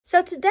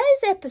So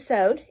today's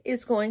episode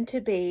is going to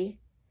be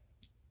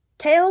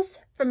Tales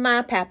from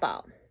My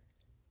Papaw,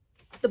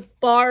 the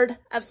Bard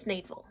of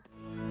Sneedville.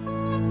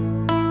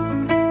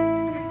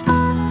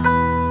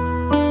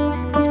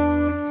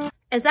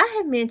 As I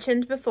have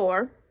mentioned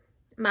before,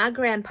 my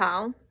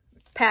grandpa,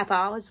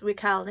 Papaw as we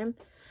called him,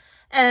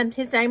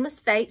 his name was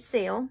Fate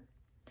Seal,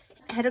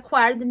 had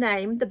acquired the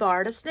name the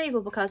Bard of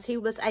Sneedville because he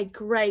was a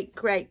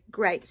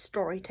great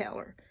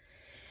storyteller.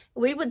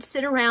 We would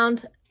sit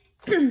around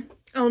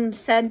on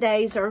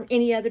Sundays or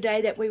any other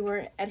day that we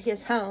were at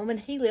his home, and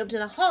he lived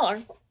in a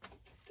holler,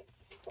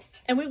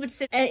 and we would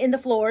sit in the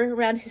floor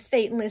around his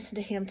feet and listen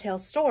to him tell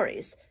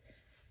stories.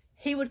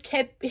 He would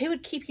keep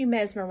you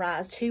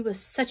mesmerized. He was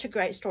such a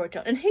great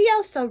storyteller, and he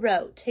also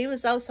wrote. He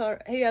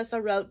also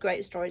wrote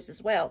great stories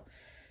as well.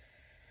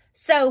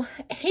 So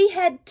he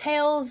had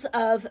tales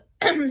of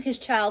his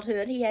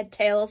childhood. He had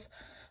tales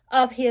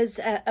of his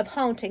of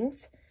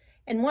hauntings.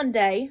 And one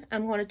day,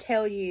 I'm going to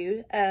tell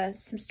you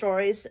some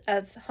stories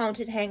of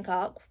Haunted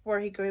Hancock, where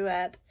he grew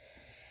up.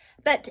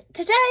 But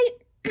today,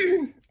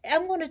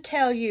 I'm going to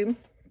tell you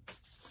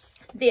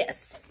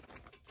this.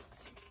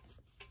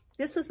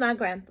 This was my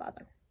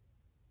grandfather.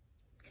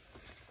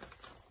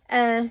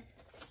 They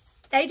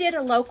did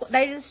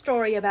a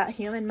story about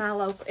him in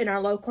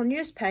our local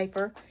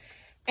newspaper,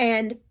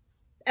 and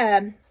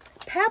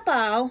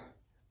Papaw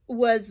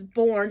was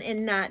born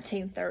in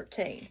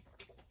 1913.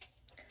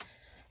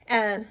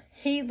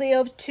 He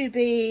lived to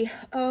be,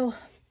 I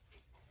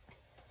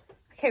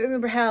can't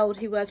remember how old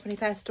he was when he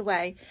passed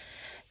away.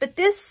 But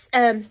this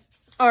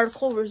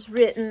article was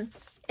written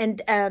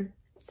in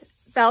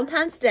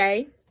Valentine's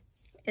Day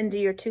in the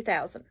year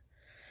 2000.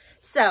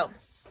 So,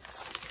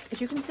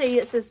 as you can see,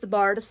 it says the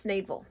Bard of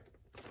Sneedville.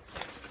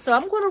 So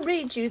I'm going to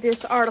read you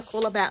this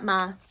article about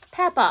my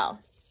Papaw.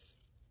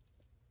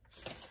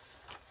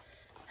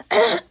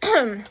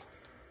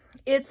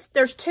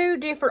 There's two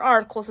different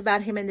articles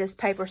about him in this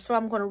paper, so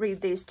I'm going to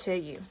read these to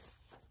you.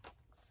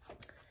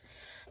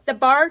 The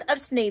Bard of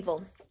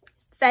Sneedville.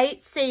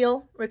 Fate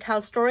Seal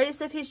recalls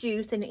stories of his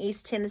youth in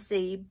East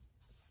Tennessee.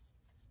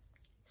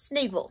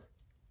 Sneedville.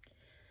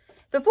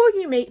 Before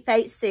you meet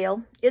Fate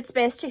Seal, it's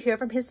best to hear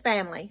from his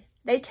family.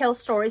 They tell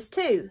stories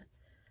too,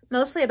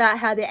 mostly about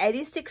how the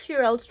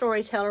 86-year-old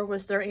storyteller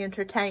was their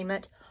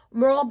entertainment,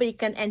 moral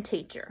beacon, and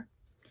teacher,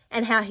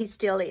 and how he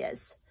still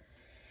is.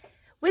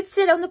 We'd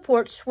sit on the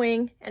porch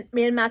swing,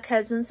 me and my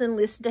cousins, and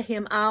listen to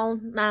him all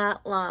night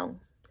long,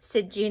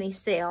 said Jenny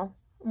Seal,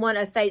 one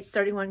of Fate's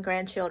 31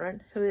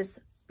 grandchildren, who is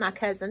my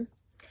cousin.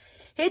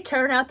 He'd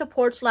turn out the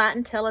porch light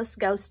and tell us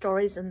ghost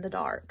stories in the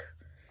dark.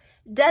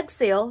 Doug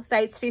Seal,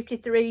 Fate's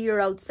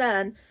 53-year-old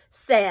son,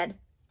 said,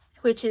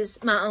 which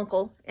is my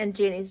uncle and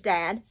Jenny's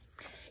dad,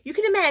 you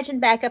can imagine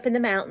back up in the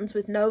mountains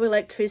with no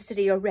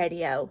electricity or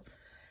radio,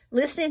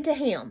 listening to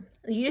him.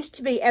 It used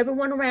to be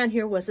everyone around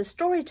here was a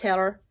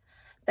storyteller,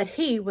 but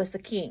he was the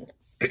king.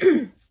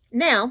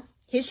 Now,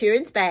 his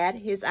hearing's bad.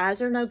 His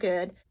eyes are no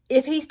good.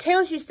 If he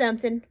tells you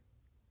something,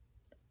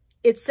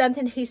 it's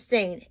something he's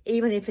seen,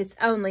 even if it's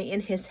only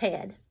in his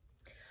head.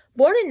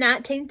 Born in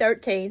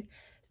 1913,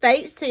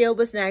 Fate Seal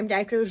was named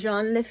after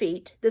Jean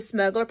Lafitte, the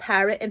smuggler,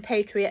 pirate, and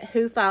patriot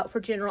who fought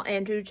for General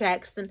Andrew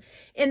Jackson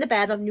in the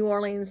Battle of New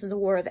Orleans in the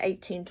War of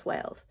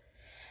 1812.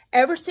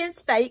 Ever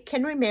since Fate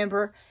can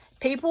remember,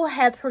 people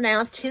have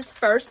pronounced his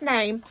first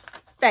name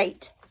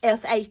Fate,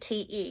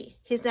 F-A-T-E.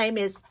 His name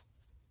is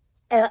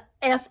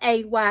F-A-Y-E-T-T-E.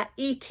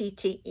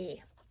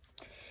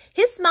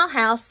 His small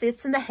house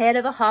sits in the head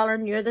of a holler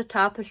near the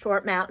top of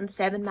Short Mountain,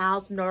 7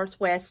 miles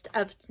northwest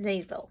of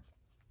Sneedville.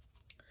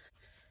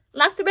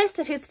 Like the rest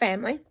of his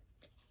family,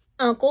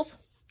 uncles,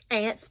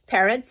 aunts,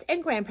 parents,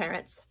 and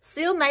grandparents,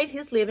 Seal made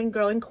his living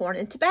growing corn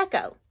and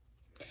tobacco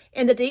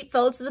in the deep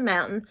folds of the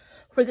mountain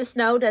where the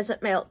snow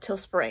doesn't melt till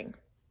spring.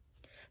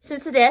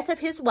 Since the death of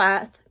his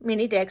wife,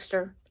 Minnie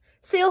Dexter,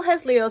 Seal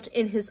has lived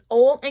in his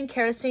oil and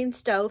kerosene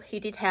stove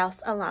heated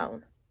house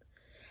alone.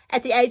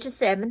 At the age of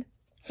 7,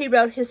 he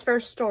wrote his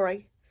first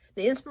story.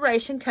 The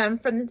inspiration came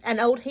from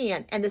an old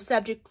hen, and the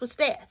subject was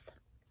death.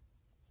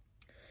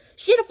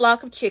 She had a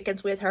flock of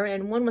chickens with her,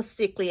 and one was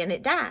sickly and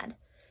it died.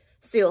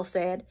 Seal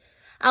said,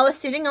 I was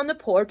sitting on the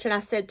porch and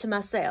I said to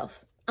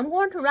myself, I'm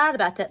going to write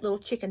about that little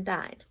chicken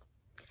dying.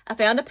 I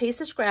found a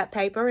piece of scrap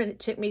paper, and it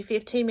took me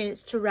 15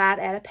 minutes to write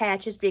out a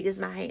patch as big as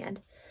my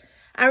hand.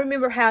 I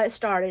remember how it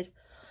started.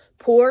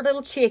 Poor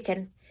little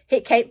chicken.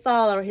 He can't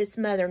follow his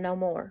mother no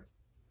more.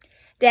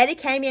 Daddy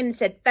came in and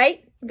said,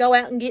 Fate, go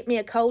out and get me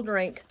a cold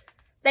drink.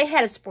 They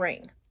had a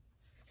spring,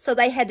 so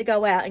they had to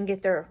go out and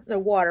get their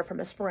water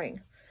from a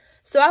spring.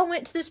 So I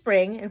went to the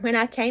spring, and when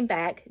I came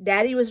back,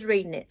 Daddy was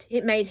reading it.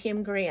 It made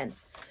him grin.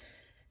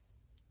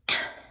 I'm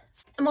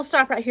going to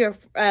stop right here,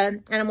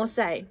 and I'm going to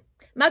say,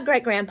 my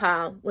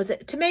great-grandpa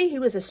to me, he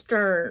was a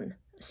stern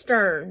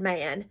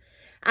man.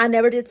 I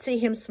never did see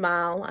him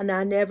smile, and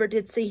I never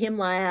did see him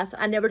laugh.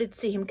 I never did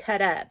see him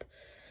cut up.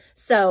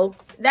 So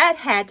that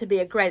had to be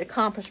a great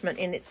accomplishment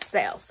in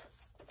itself.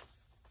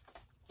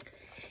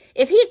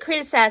 If he had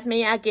criticized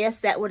me, I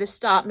guess that would have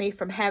stopped me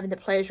from having the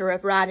pleasure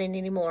of writing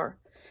anymore.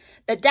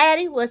 But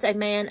Daddy was a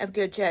man of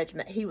good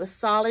judgment. He was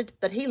solid,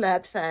 but he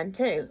loved fun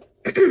too.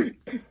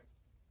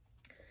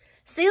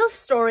 Seal's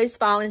stories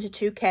fall into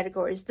two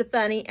categories, the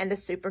funny and the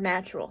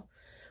supernatural.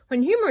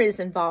 When humor is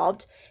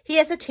involved, he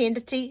has a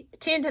tendency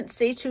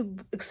to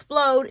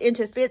explode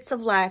into fits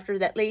of laughter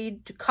that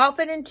lead to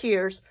coughing and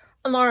tears,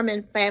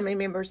 alarming family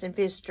members and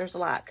visitors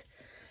alike.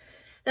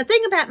 The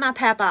thing about my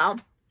Papaw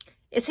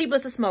is he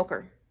was a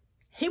smoker.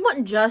 He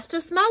wasn't just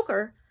a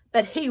smoker,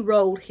 but he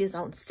rolled his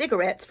own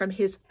cigarettes from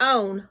his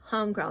own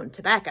homegrown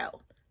tobacco.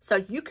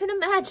 So you can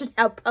imagine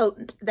how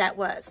potent that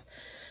was.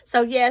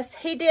 So yes,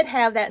 he did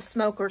have that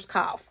smoker's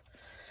cough.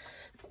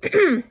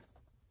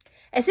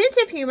 A sense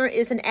of humor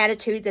is an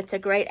attitude that's a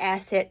great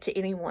asset to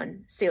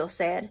anyone, Seal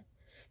said.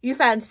 You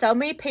find so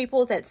many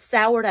people that's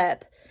soured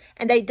up,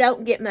 and they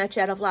don't get much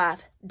out of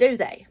life, do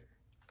they?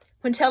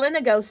 When telling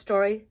a ghost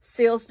story,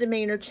 Seal's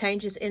demeanor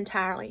changes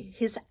entirely.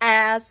 His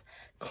eyes,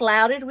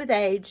 clouded with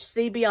age,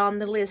 see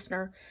beyond the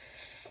listener,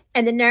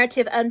 and the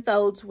narrative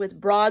unfolds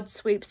with broad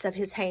sweeps of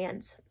his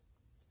hands.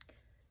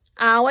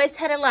 I always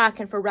had a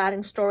liking for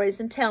writing stories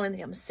and telling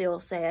them,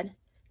 Seal said.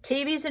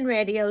 TVs and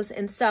radios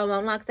and so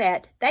on like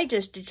that, they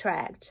just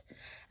detract.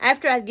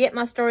 After I'd get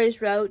my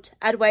stories wrote,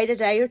 I'd wait a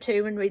day or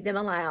two and read them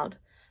aloud.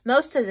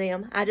 Most of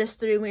them I just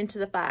threw into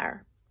the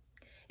fire.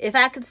 If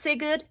I could see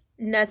good,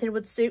 nothing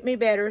would suit me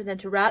better than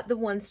to write the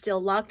ones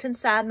still locked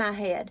inside my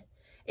head.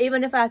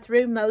 Even if I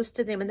threw most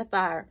of them in the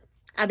fire,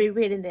 I'd be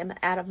reading them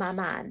out of my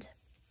mind.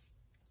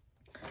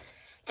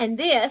 And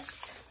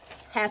this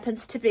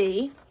happens to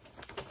be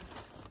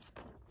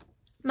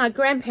my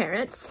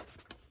grandparents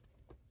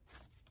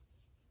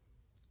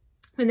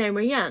when they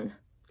were young.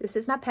 This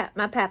is my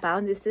Papaw,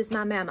 and this is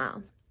my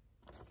Mamaw.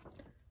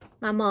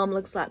 My mom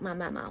looks like my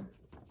Mamaw.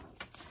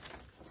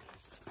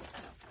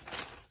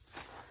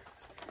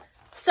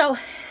 So,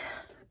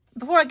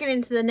 before I get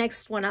into the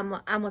next one, I'm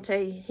going to tell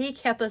you, he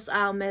kept us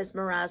all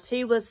mesmerized.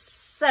 He was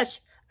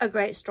such a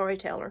great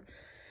storyteller.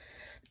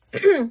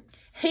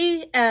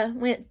 He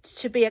went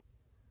to be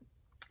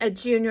a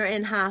junior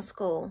in high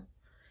school.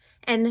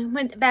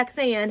 And back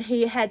then,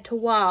 he had to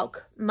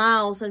walk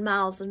miles and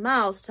miles and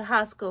miles to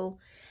high school.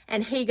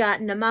 And he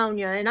got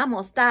pneumonia and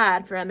almost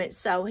died from it.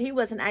 So he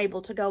wasn't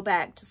able to go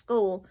back to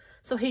school.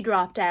 So he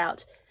dropped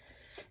out.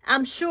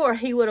 I'm sure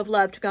he would have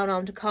loved to go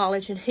on to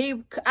college. And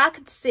I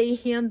could see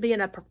him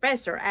being a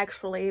professor,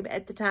 actually,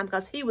 at the time.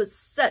 Because he was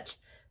such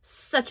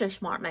a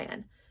smart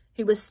man.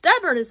 He was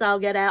stubborn as all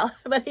get out.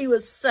 But he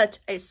was such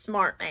a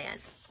smart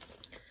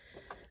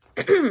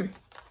man.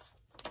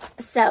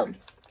 So,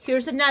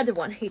 here's another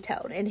one he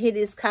told, and it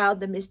is called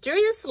The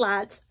Mysterious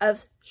Lights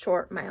of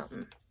Short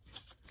Mountain.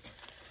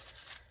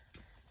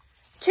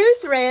 Two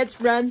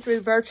threads run through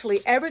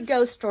virtually every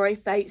ghost story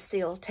Fate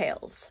Seal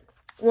tells.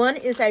 One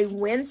is a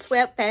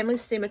windswept family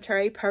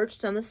cemetery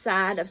perched on the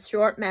side of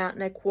Short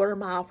Mountain, a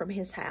quarter-mile from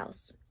his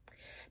house.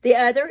 The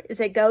other is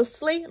a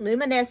ghostly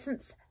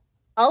luminescence,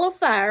 all of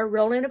fire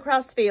rolling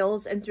across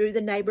fields and through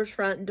the neighbor's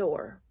front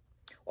door,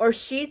 or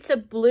sheets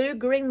of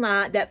blue-green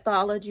light that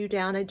followed you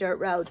down a dirt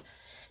road.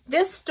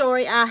 This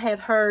story I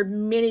have heard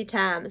many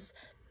times.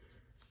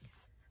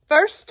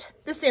 First,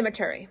 the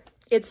cemetery.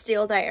 It's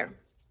still there.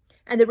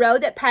 And the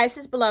road that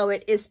passes below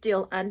it is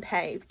still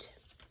unpaved.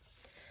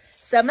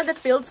 Some of the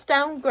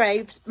fieldstone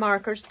grave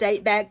markers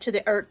date back to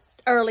the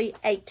early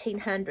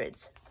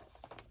 1800s.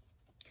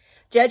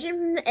 Judging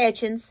from the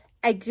etchings,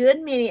 a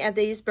good many of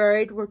these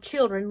buried were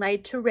children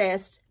laid to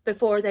rest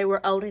before they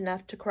were old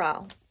enough to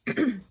crawl.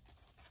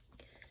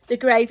 The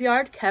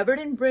graveyard, covered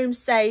in broom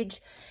sage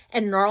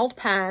and gnarled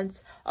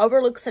pines,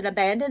 overlooks an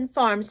abandoned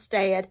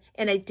farmstead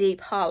in a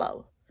deep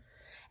hollow.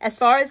 As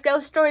far as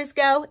ghost stories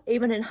go,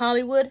 even in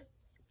Hollywood,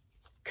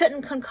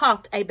 couldn't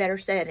concoct a better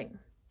setting.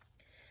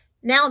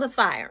 Now the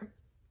fire.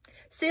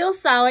 Seal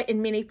saw it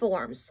in many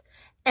forms,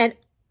 and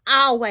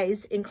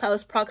always in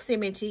close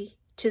proximity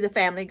to the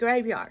family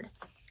graveyard.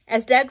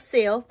 As Doug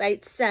Seal,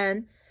 Fate's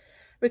son,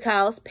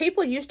 recalls,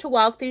 people used to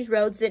walk these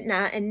roads at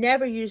night and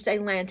never used a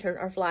lantern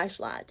or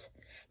flashlight.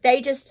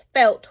 They just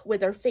felt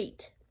with their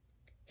feet.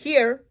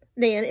 Here,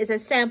 then, is a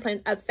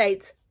sampling of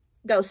Fate's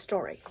ghost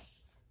story.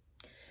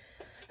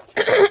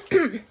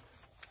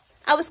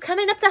 I was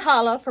coming up the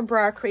hollow from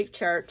Briar Creek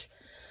Church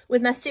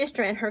with my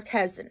sister and her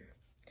cousin.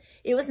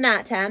 It was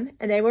nighttime,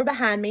 and they were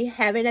behind me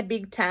having a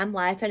big time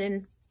laughing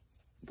and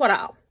what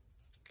all.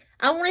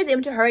 I wanted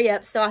them to hurry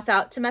up, so I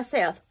thought to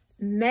myself,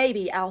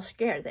 maybe I'll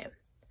scare them.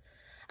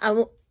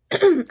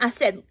 I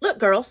said, look,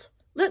 girls,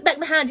 look back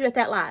behind you at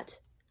that light.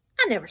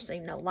 I never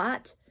seen no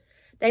light.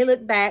 They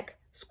looked back,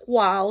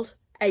 squalled,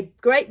 a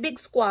great big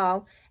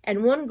squall,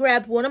 and one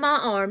grabbed one of my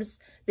arms,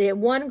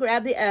 then one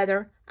grabbed the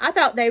other. I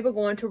thought they were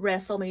going to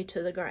wrestle me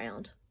to the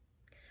ground.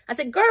 I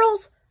said,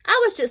 girls,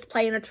 I was just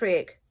playing a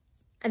trick.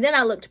 And then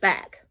I looked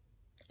back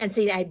and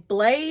seen a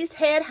blaze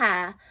head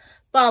high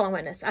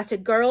following us. I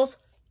said, girls,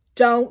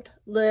 don't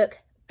look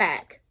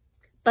back.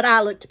 But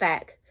I looked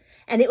back,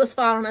 and it was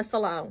following us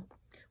along.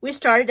 We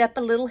started up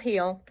a little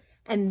hill,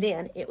 and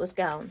then it was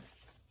gone.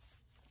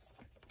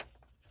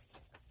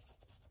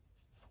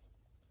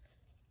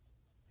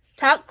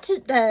 Talked to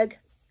Doug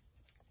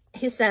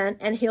his son,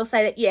 and he'll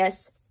say that,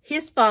 yes,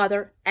 his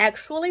father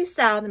actually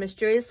saw the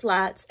mysterious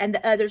lights, and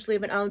the others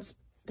living on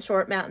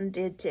Short Mountain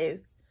did too.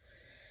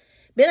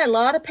 Been a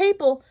lot of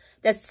people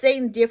that's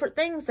seen different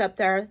things up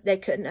there they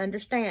couldn't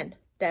understand,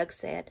 Doug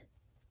said.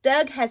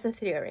 Doug has a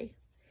theory.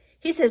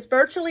 He says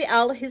virtually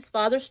all of his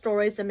father's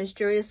stories of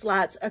mysterious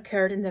lights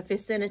occurred in the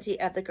vicinity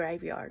of the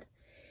graveyard.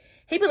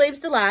 He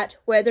believes the light,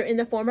 whether in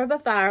the form of a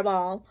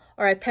fireball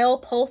or a pale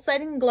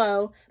pulsating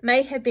glow,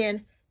 may have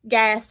been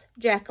gas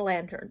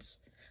jack-o'-lanterns,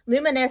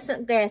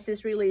 luminescent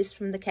gases released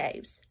from the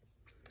caves.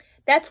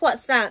 That's what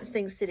science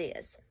thinks it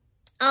is.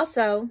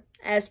 Also,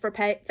 as for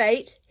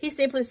fate, he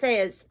simply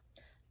says,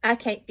 I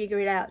can't figure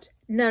it out.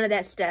 None of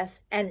that stuff,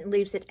 and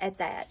leaves it at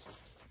that.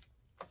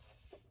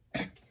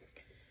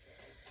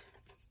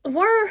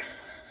 Where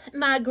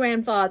my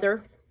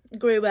grandfather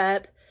grew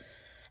up,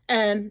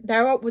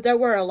 there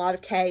were a lot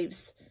of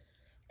caves.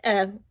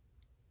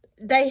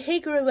 He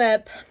grew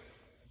up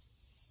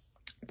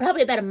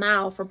probably about a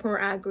mile from where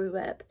I grew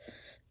up.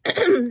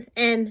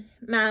 And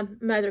my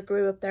mother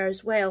grew up there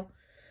as well.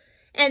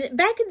 And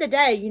back in the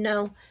day, you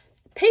know,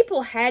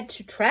 people had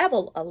to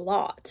travel a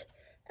lot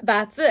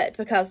by foot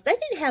because they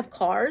didn't have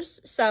cars.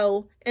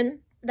 So, and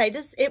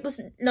it was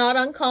not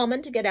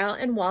uncommon to get out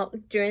and walk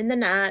during the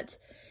night,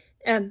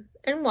 and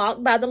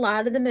walk by the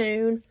light of the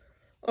moon,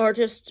 or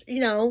just,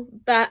 you know,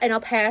 by a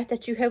path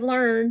that you have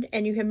learned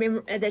and you have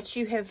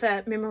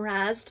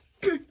memorized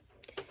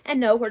and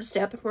know where to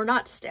step and where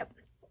not to step.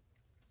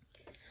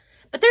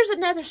 But there's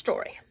another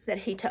story that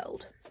he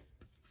told,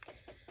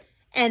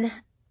 and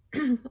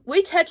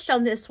we touched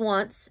on this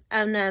once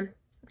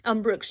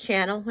on Brooke's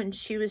channel when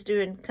she was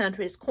doing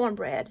Country as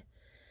Cornbread.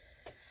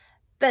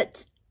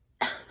 But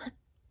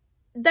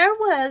there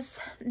was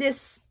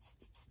this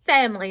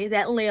family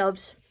that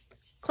lived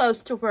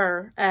close to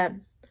where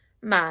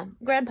my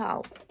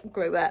grandpa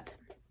grew up.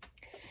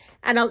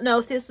 I don't know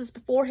if this was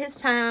before his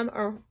time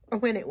or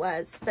when it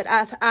was, but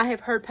I have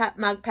heard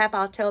my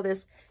papa tell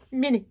this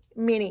many,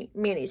 many,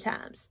 many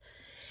times.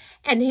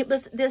 And it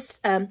was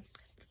this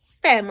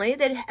family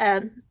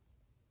that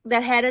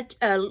had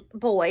a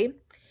boy,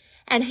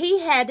 and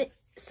he had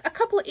a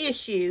couple of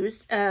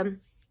issues, you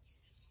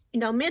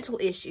know, mental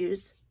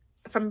issues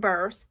from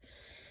birth.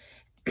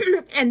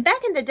 And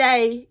back in the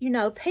day, you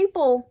know,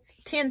 people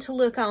tend to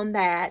look on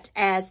that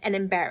as an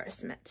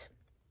embarrassment.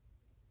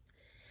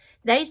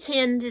 They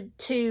tended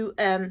to,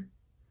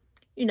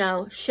 you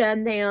know,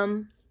 shun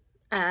them,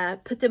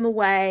 put them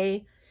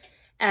away,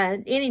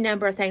 any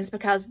number of things,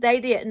 because they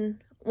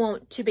didn't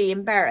want to be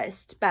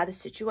embarrassed by the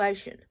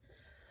situation.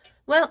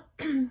 Well,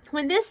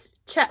 when this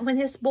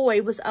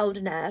boy was old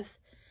enough,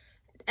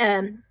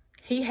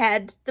 he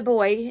had the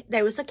boy,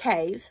 there was a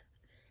cave,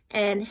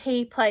 and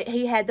he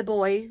had the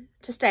boy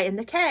to stay in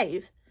the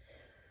cave.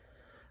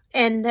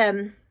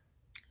 And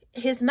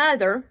his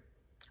mother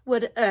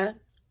would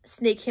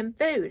sneak him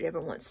food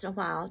every once in a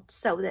while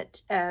so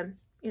that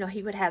you know,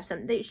 he would have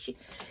something.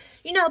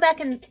 You know, back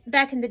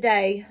in the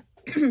day,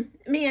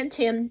 men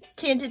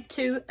tended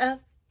to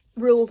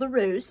rule the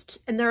roost,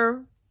 and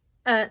their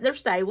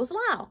say was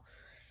law,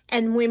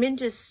 and women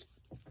just,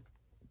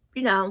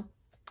 you know,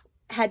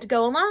 had to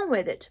go along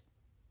with it.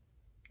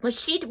 Well,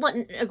 she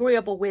wasn't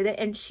agreeable with it,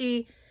 and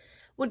she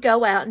would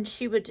go out and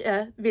she would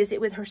visit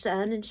with her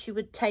son, and she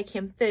would take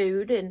him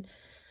food. And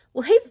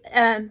well,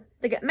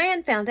 the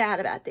man found out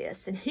about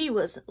this, and he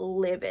was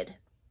livid.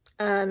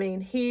 I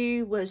mean,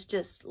 he was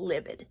just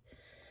livid.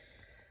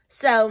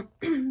 So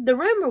the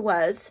rumor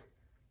was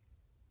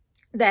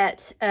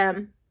that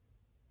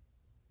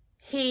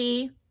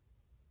he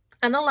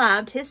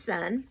unalived his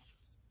son,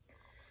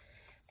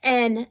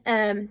 and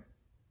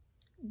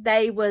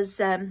they was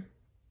a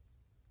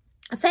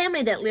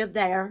family that lived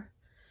there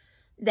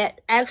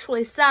that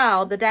actually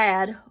saw the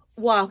dad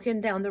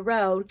walking down the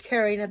road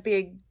carrying a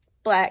big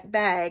black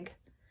bag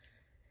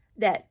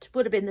that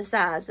would have been the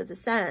size of the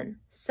son.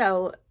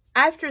 So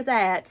after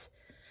that,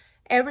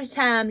 every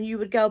time you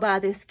would go by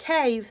this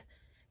cave,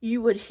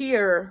 you would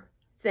hear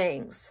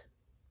things,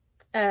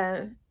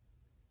 you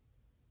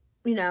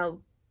know,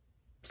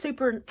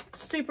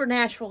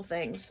 supernatural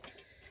things.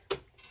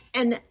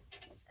 And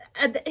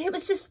it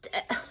was just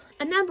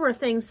a number of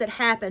things that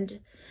happened.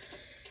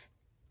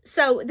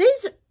 So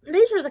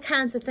these are the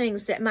kinds of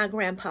things that my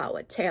grandpa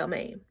would tell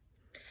me.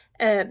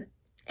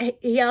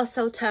 He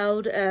also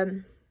told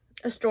a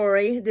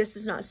story. This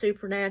is not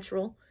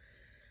supernatural,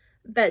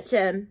 but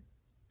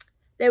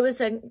there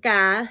was a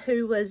guy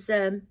who was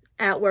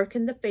out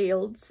working the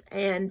fields,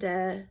 and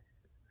there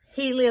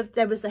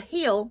was a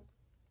hill,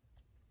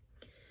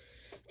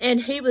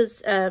 and he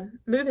was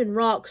moving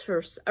rocks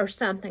or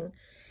something,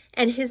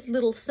 and his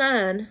little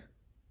son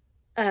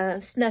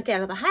snuck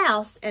out of the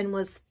house and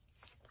was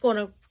going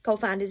to go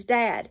find his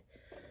dad.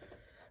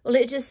 Well,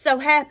 it just so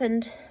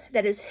happened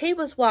that as he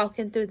was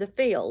walking through the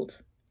field,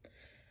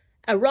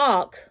 a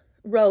rock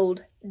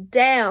rolled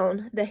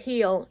down the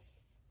hill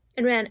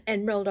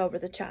and rolled over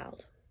the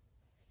child.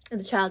 And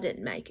the child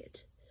didn't make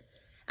it.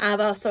 I've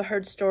also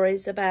heard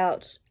stories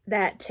about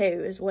that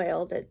too as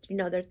well, that, you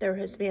know, that there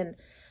has been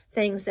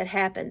things that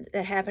happened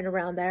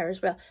around there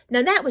as well.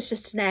 Now, that was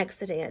just an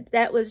accident.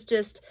 That was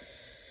just,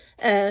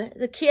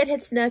 the kid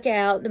had snuck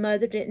out. The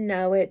mother didn't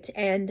know it,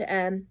 and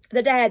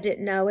the dad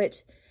didn't know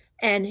it.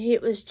 And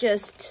it was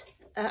just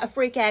a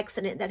freak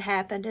accident that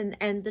happened,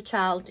 and the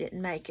child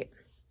didn't make it.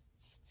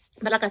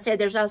 But like I said,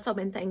 there's also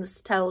been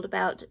things told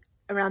about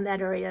around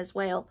that area as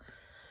well.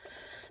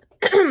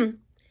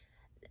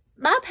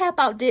 My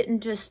Papaw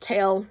didn't just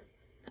tell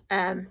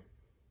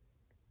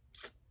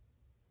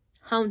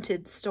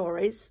haunted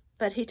stories,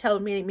 but he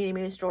told many, many,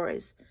 many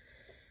stories.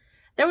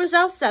 There was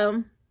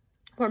also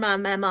where my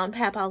mama and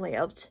Papaw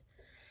lived.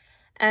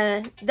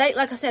 They,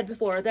 like I said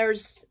before, they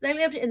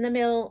lived in the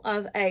middle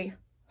of a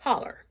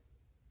holler.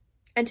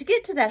 And to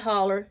get to that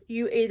holler,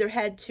 you either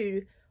had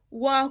to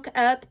walk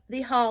up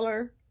the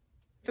holler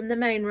from the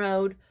main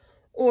road,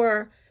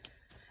 or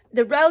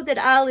the road that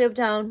I lived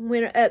on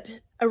went up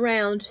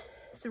around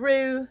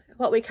through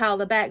what we call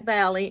the back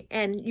valley,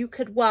 and you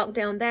could walk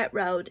down that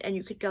road and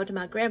you could go to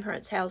my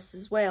grandparents' house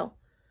as well.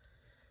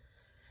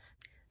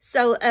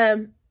 So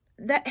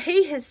that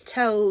he has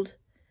told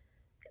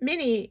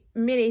many,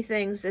 many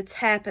things that's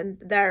happened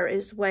there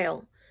as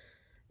well.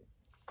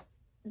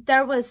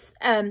 There was,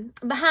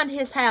 behind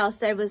his house,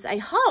 there was a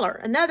holler,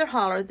 another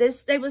holler.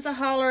 There was a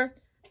holler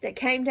that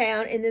came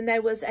down, and then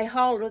there was a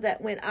holler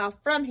that went off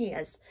from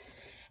his.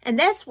 And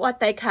that's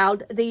what they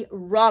called the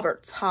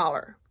Roberts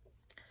Holler.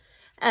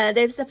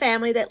 There's a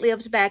family that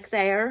lived back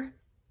there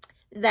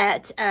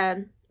that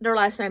their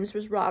last names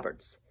was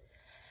Roberts.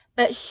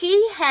 But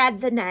she had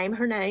the name,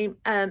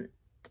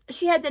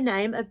 she had the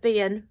name of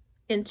being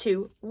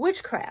into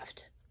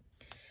witchcraft.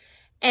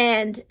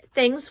 And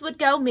things would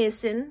go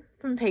missing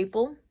from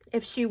people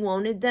if she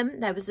wanted them.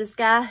 There was this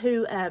guy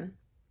who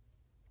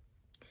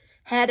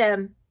had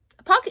a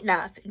pocket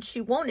knife, and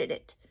she wanted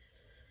it.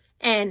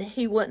 And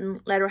he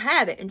wouldn't let her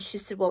have it. And she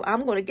said, well,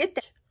 I'm going to get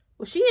that.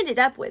 Well, she ended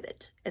up with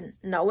it, and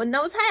no one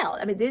knows how.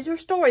 I mean, these are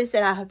stories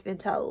that I have been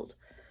told.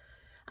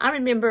 I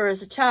remember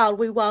as a child,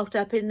 we walked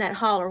up in that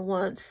holler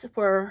once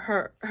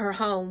where her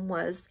home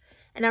was,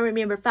 and I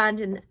remember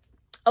finding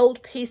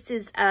old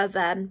pieces of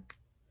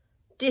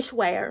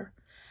dishware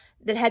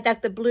that had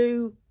like the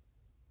blue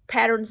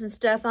patterns and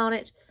stuff on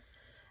it.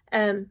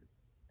 And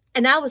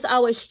I was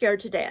always scared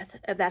to death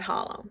of that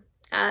hollow.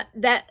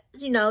 That,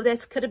 you know,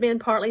 this could have been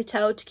partly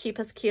told to keep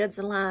us kids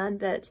in line,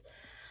 but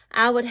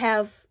I would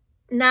have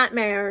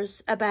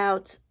nightmares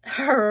about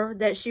her,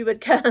 that she would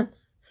come,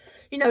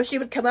 you know, she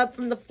would come up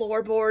from the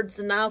floorboards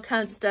and all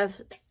kinds of stuff.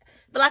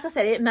 But like I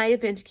said, it may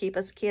have been to keep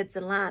us kids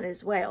in line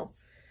as well.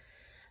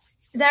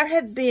 There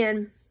have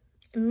been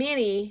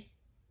many,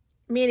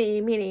 many,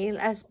 many,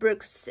 as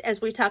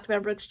we talked about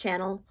on Brooks'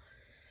 channel,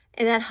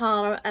 in that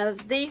holler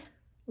of the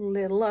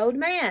little old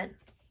man.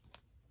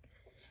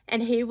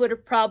 And he would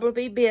have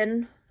probably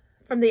been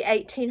from the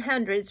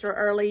 1800s or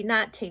early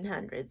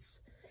 1900s.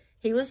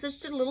 He was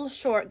just a little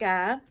short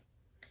guy.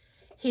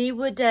 He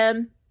would,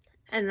 and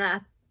I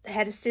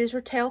had a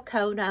scissor tail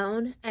coat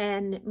on,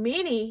 and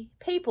many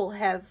people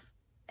had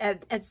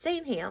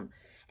seen him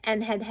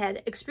and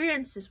had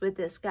experiences with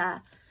this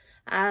guy.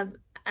 I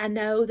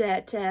know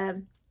that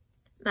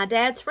my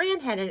dad's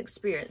friend had an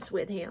experience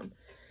with him.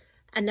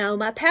 I know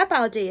my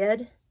Papaw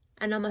did.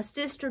 I know my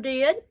sister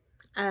did.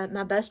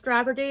 My bus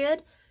driver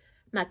did.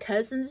 My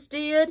cousins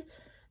did.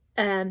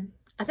 I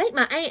think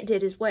my aunt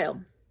did as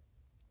well.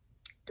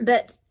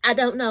 But I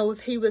don't know if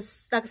he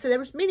was, like I said, there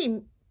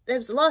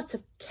was lots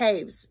of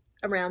caves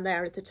around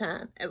there at the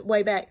time,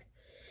 way back.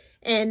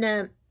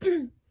 And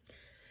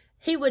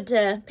he would,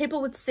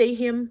 people would see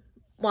him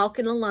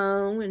walking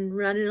along and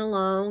running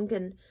along.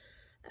 And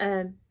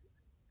I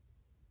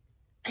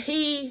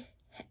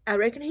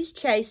reckon he's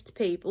chased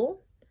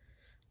people.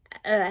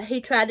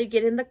 He tried to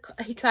get in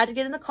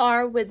the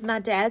car with my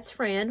dad's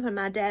friend when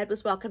my dad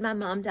was walking my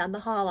mom down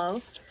the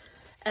hollow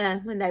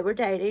when they were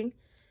dating.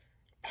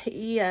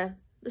 He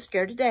was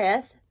scared to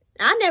death.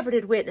 I never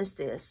did witness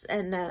this,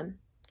 and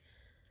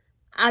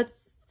I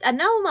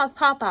know my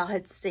Papa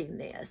had seen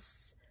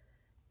this,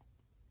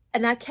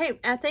 and I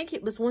think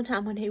it was one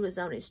time when he was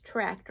on his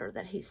tractor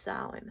that he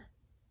saw him.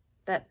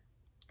 But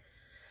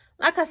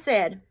like I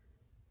said,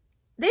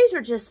 these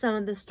are just some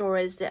of the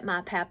stories that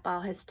my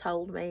Papa has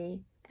told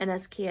me and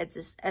us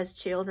kids as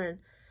children.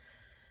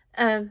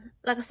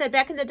 Like I said,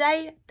 back in the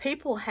day,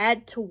 people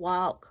had to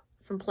walk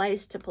from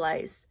place to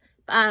place.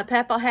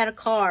 Papa had a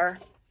car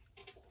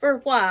for a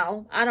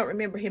while. I don't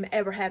remember him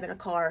ever having a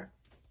car.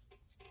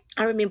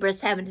 I remember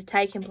us having to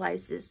take him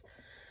places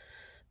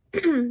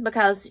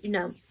because, you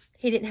know,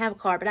 he didn't have a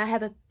car. But I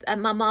have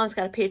my mom's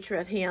got a picture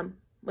of him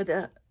with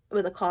a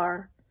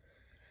car.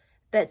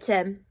 But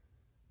I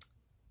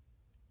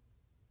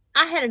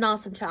had an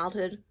awesome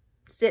childhood,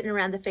 sitting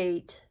around the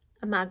feet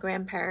of my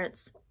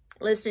grandparents,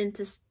 listening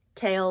to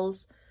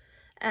tales.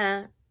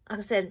 Like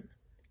I said,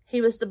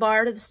 he was the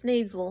bard of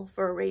Sneedville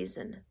for a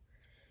reason.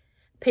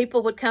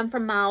 People would come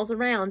from miles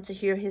around to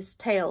hear his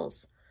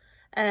tales.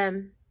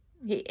 They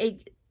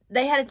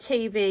had a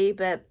TV,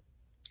 but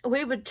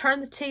we would turn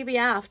the TV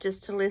off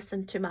just to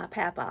listen to my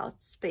Papaw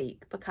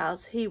speak,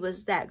 because he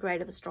was that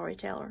great of a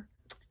storyteller.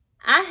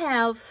 I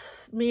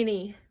have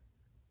many,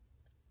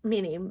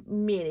 many,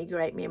 many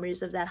great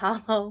memories of that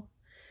hollow.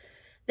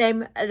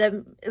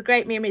 The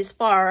great memories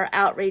far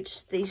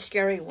outreach these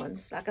scary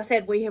ones. Like I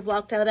said, we have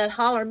walked out of that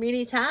holler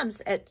many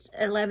times at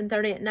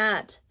 11:30 at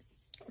night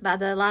by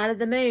the light of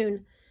the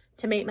moon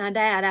to meet my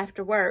dad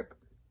after work.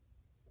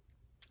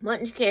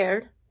 Wasn't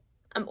scared.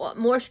 I'm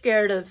more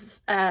scared of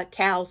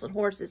cows and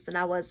horses than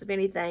I was of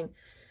anything.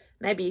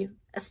 Maybe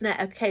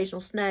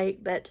occasional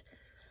snake, but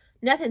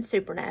nothing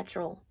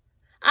supernatural.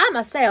 I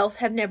myself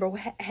have never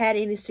had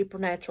any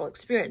supernatural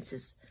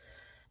experiences,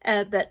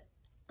 but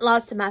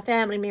lots of my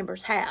family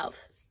members have.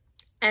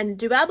 And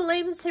do I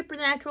believe in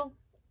supernatural?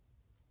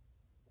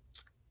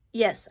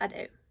 Yes, I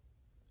do.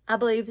 I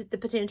believe that the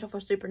potential for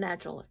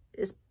supernatural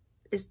is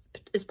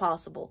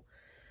possible.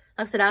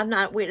 Like I said, I've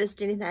not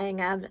witnessed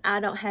anything. I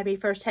don't have any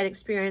first-hand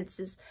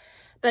experiences,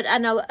 but I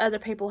know other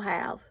people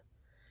have.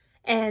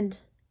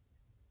 And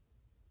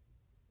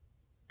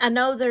I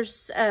know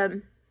there's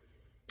a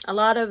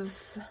lot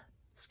of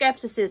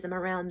skepticism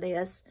around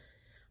this,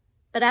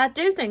 but I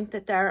do think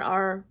that there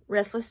are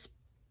restless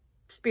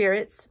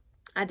spirits.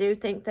 I do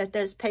think that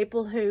there's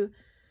people who,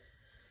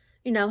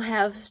 you know,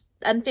 have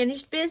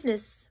unfinished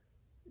business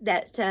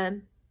that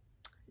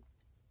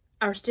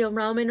are still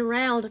roaming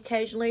around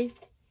occasionally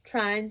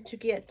trying to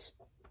get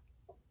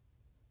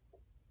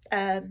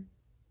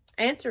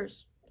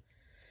answers.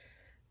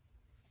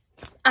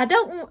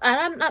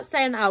 I'm not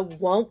saying I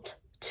want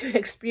to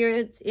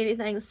experience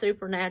anything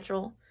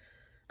supernatural.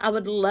 I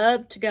would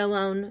love to go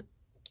on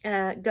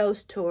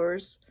ghost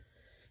tours.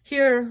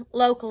 Here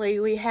locally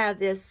we have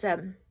this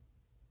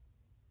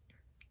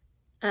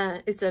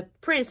it's a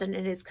prison,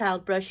 and it's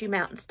called Brushy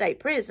Mountain State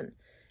Prison.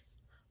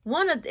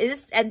 One of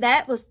this, and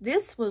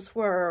this was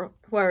where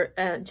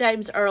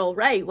James Earl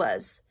Ray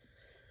was,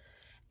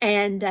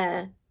 and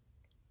I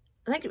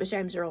think it was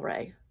James Earl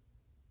Ray.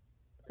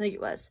 I think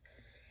it was,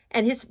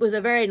 and his was a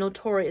very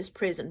notorious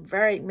prison,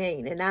 very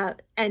mean,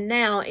 and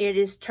now it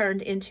is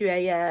turned into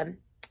a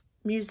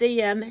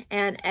museum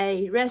and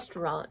a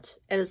restaurant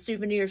and a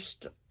souvenir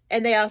store,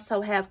 and they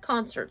also have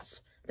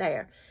concerts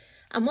there.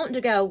 I'm wanting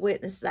to go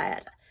witness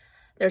that.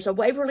 There's a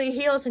Waverly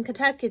Hills in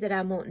Kentucky that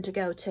I'm wanting to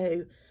go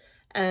to.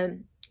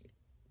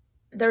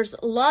 There's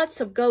lots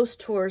of ghost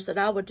tours that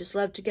I would just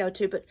love to go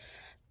to,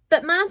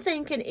 but my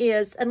thinking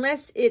is,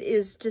 unless it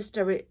is just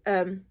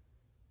a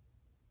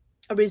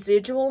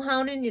residual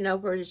haunting, you know,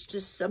 where it's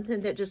just something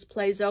that just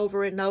plays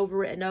over and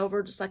over and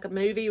over, just like a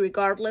movie,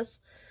 regardless.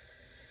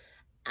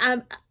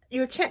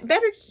 Your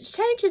better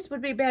chances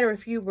would be better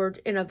if you were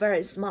in a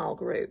very small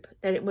group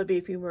than it would be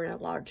if you were in a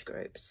large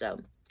group. So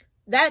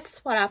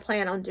that's what I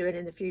plan on doing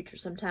in the future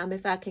sometime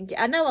if I can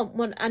get. I know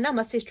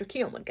my sister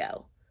Kim would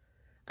go.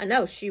 I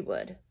know she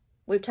would.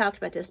 We've talked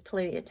about this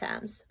plenty of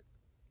times.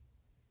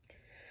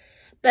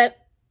 But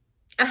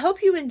I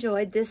hope you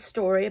enjoyed this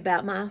story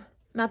about my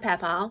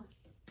Papaw.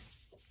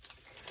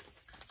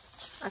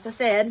 Like I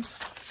said,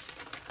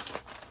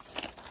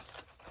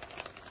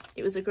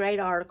 it was a great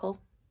article.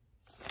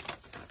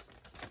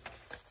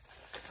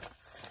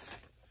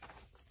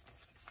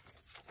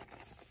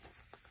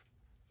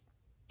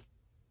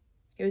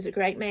 He was a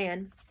great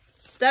man.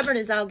 Stubborn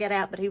as all get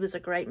out, but he was a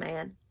great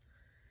man.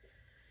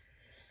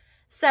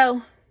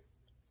 So,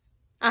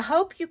 I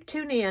hope you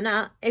tune in.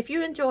 If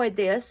you enjoyed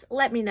this,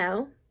 let me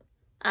know.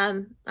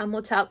 I'm going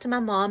to talk to my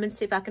mom and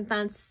see if I can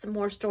find some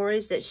more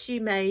stories that she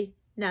may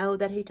know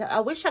that he told.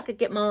 I wish I could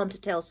get Mom to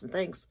tell some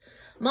things.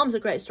 Mom's a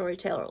great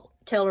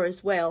storyteller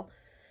as well.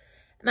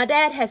 My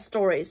dad has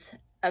stories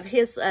of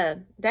his,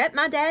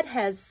 my dad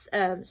has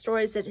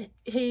stories that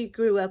he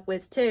grew up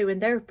with too,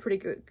 and they're pretty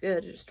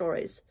good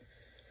stories.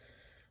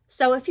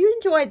 So if you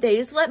enjoyed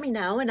these, let me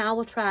know, and I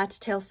will try to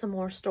tell some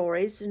more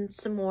stories and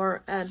some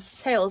more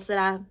tales that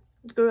I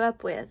grew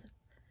up with.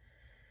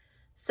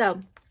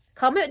 So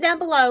comment down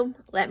below.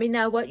 Let me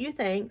know what you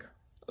think.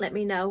 Let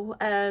me know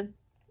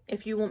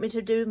if you want me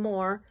to do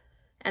more,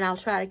 and I'll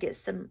try to get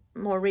some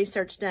more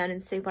research done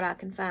and see what I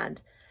can find.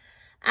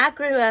 I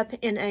grew up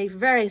in a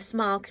very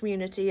small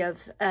community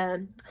of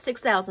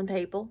 6,000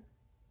 people,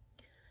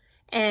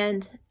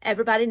 and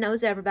everybody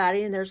knows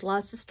everybody, and there's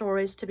lots of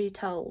stories to be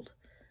told.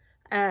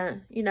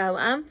 You know,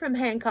 I'm from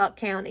Hancock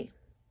County,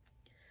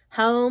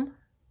 home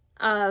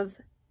of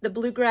the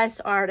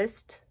bluegrass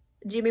artist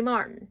Jimmy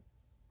Martin.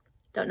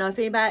 Don't know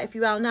if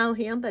you all know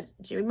him, but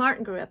Jimmy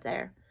Martin grew up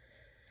there.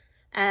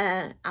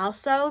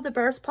 Also the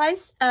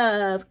birthplace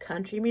of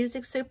country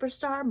music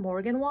superstar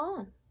Morgan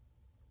Wallen.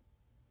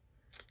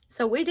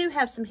 So we do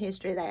have some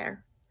history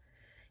there.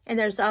 And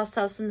there's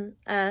also some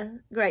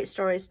great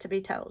stories to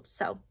be told.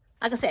 So,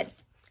 like I said,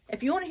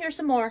 if you want to hear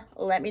some more,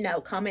 let me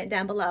know. Comment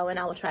down below and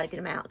I will try to get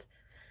them out.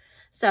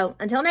 So,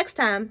 until next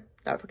time,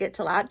 don't forget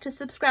to like, to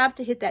subscribe,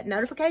 to hit that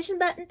notification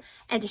button,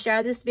 and to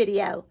share this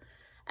video.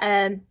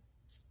 I'm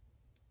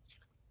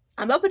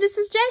open to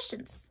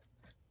suggestions.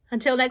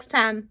 Until next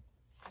time,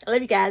 I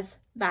love you guys.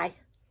 Bye.